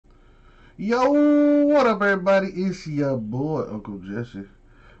Yo, what up, everybody? It's your boy, Uncle Jesse.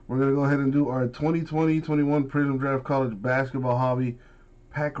 We're going to go ahead and do our 2020-21 Prizm Draft College Basketball Hobby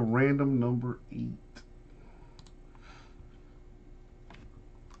Pack Random number 8.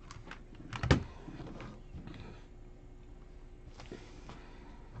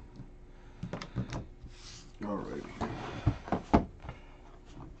 Alrighty.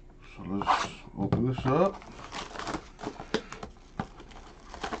 So let's open this up.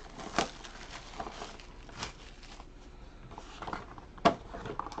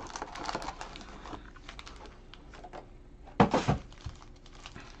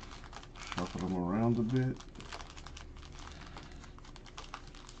 Shuffle them around a bit.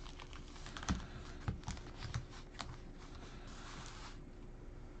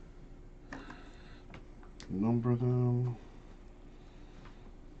 Number them.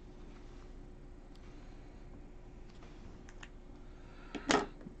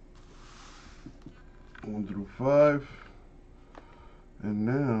 One through 5. And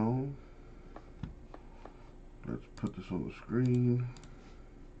now let's put this on the screen.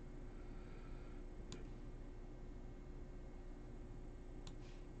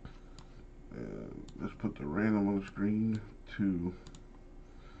 And let's put the random on the screen to,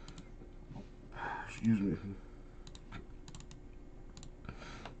 excuse me.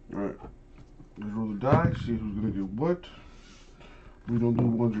 Alright, let's roll the dice, see who's gonna get what. We don't do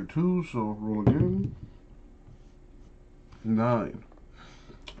 1s or 2s, so roll again. 9.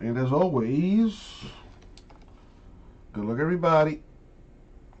 And as always, good luck, everybody.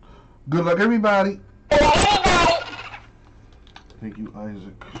 Good luck, everybody. Thank you,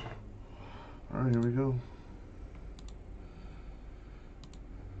 Isaac. All right, here we go.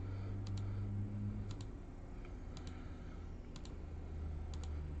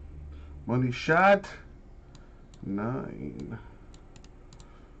 Money shot. 9.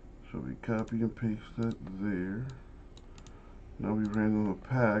 So we copy and paste that there. Now we random the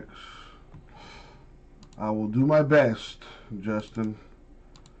packs. I will do my best, Justin.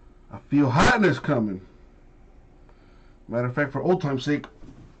 I feel hotness coming. Matter of fact, for old time's sake,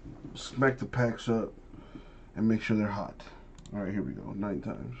 smack the packs up and make sure they're hot. All right, here we go. 9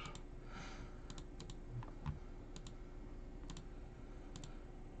 times.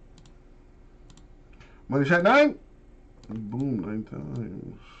 Money shot 9. Boom, 9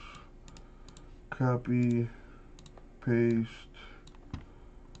 times. Copy, paste.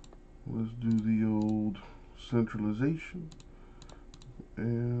 Let's do the old centralization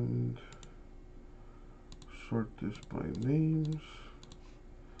and sort this by names.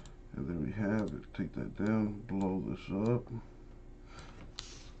 And there we have it. Take that down, blow this up.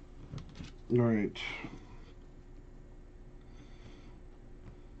 All right.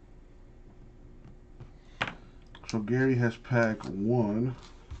 So Gary has pack 1.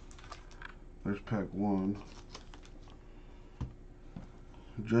 There's pack 1.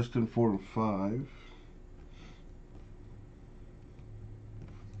 Justin 4 and 5.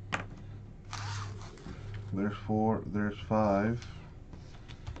 There's 4. There's 5.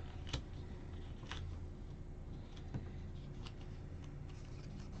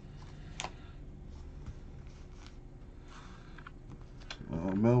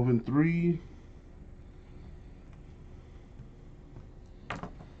 Melvin 3.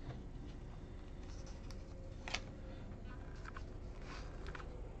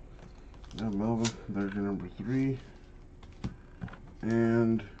 Yeah, Melvin, there's your number 3.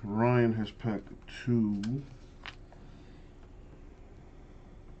 And Ryan has pack 2.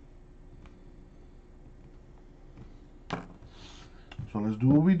 So let's do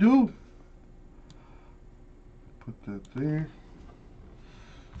what we do. Put that there.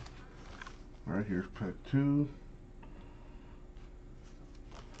 Alright, here's pack 2.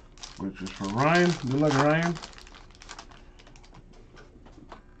 Which is for Ryan. Good luck, Ryan.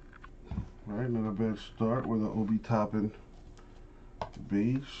 Alright, not a bad start with the Obi Toppin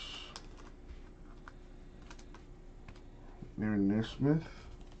base. Aaron Nesmith.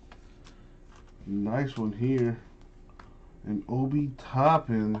 Nice one here. An Obi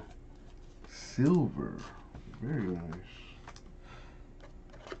Toppin silver. Very nice.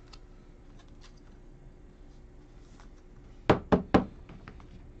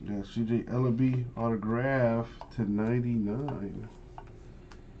 Yeah, CJ Ellaby autograph to 99.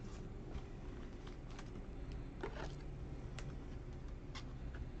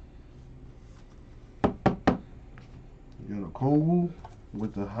 You got a Kongu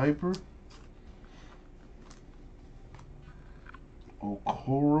with the hyper.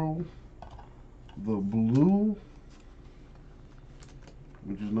 Okoro, the blue,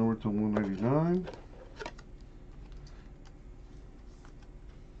 which is numbered to 199.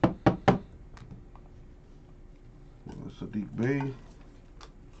 Sadiq Bey,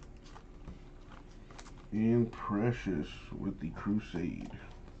 and Precious with the Crusade.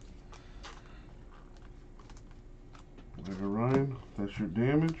 Alright, Ryan, that's your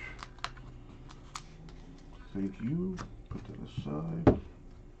damage. Thank you. Put that aside.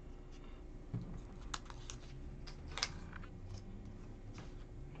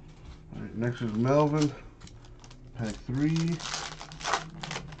 Alright, next is Melvin. Pack 3.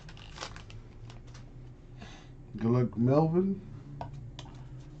 Good luck, Melvin.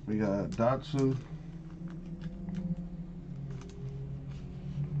 We got Dotson,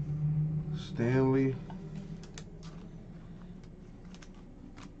 Stanley,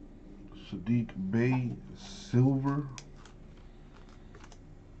 Sadiq Bey, Silver,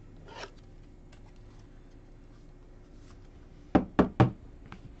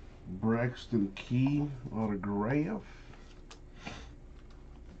 Braxton Key, autograph.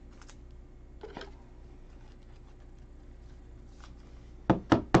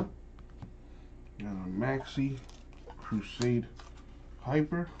 Maxi, Crusade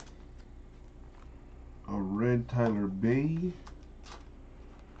Hyper, a red Tyler Bay,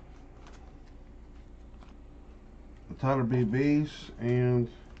 a Tyler Bay base, and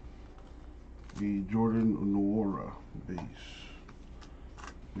the Jordan Nwora base.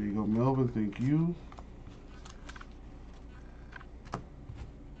 There you go, Melvin, thank you.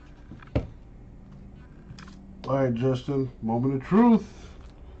 Alright, Justin, moment of truth.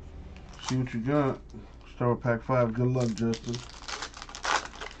 See what you got. Start with pack 5. Good luck, Justin.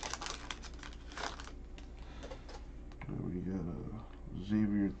 We got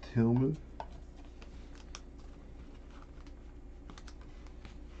Xavier Tillman,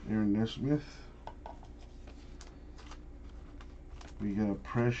 Aaron Nesmith. We got a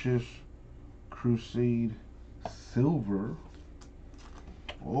Precious Crusade Silver.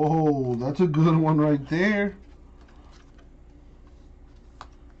 Oh, that's a good one right there.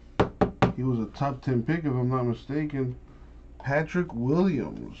 He was a top 10 pick, if I'm not mistaken. Patrick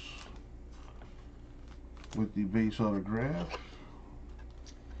Williams with the base autograph.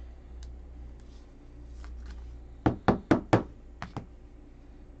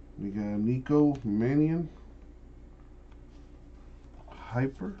 We got Nico Mannion,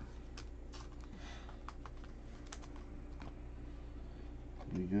 Hyper.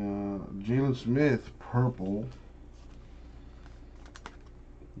 We got Jalen Smith, purple.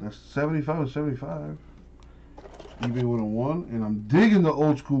 That's 75 and 75. eBay with a 1. And I'm digging the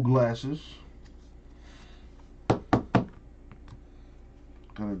old school glasses. Got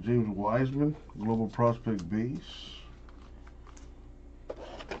a James Wiseman, Global Prospect base.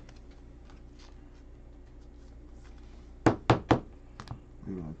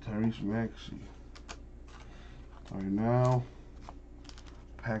 And Tyrese Maxey. Alright, now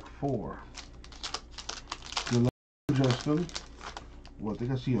pack 4. Good luck, Justin. Well, I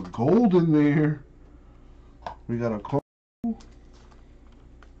think I see a gold in there. We got a Cole,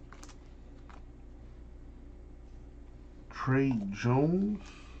 Trey Jones,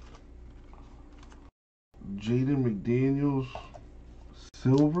 Jaden McDaniels,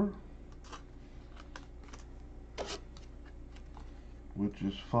 silver, which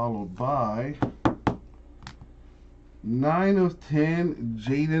is followed by 9 of 10,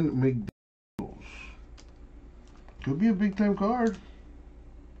 Jaden McDaniels. Could be a big time card.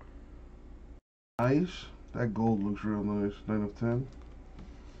 Nice. That gold looks real nice. 9 of 10.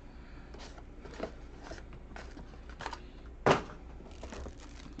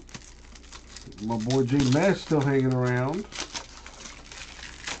 My boy J Mass still hanging around.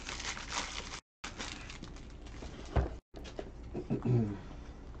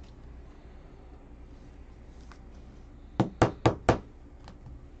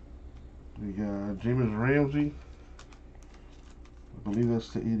 We got James Ramsey. I believe that's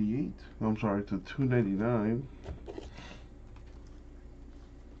to 88. I'm sorry, to 299.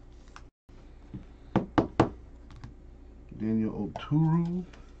 Daniel Oturu.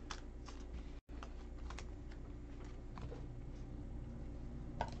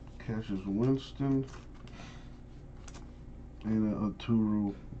 Cassius Winston. And a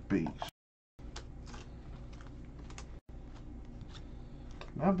Oturu base.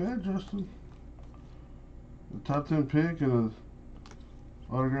 Not bad, Justin. The top 10 pick and a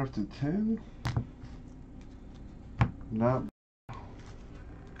autograph to 10. Not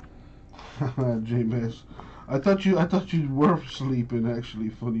J-Mass. I thought you were sleeping, actually,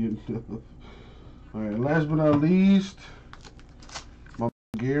 funny enough. Alright, last but not least, my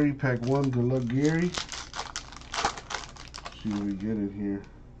Gary, pack 1. Good luck, Gary. Let's see what we get in here.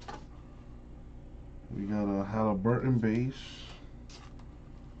 We got a Halliburton base.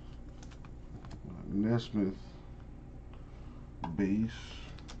 Nesmith base.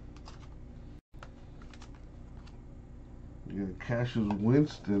 You got Cassius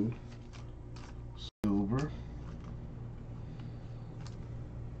Winston, silver.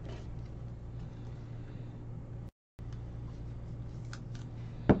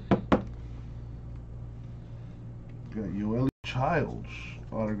 Got Yoeli Childs,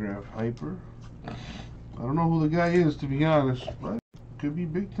 autograph hyper. I don't know who the guy is, to be honest, but could be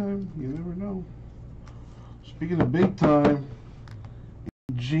big time. You never know. Speaking of big time,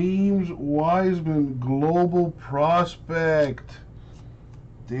 James Wiseman, global prospect.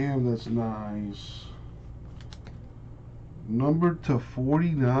 Damn, that's nice. Number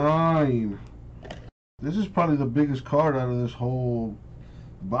 /49. This is probably the biggest card out of this whole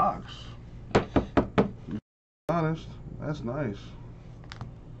box. To be honest, that's nice.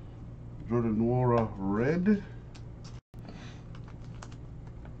 Jordan Nwora red.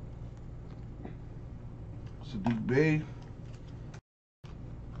 Sadiq Bey.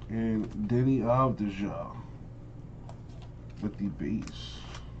 And Denny Avdija with the base.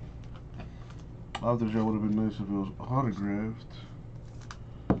 Avdija would have been nice if it was autographed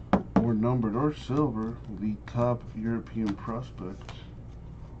or numbered or silver. The top European prospect.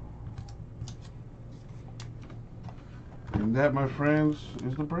 And that, my friends,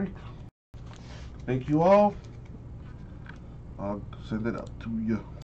 is the break. Thank you all. I'll send it out to you.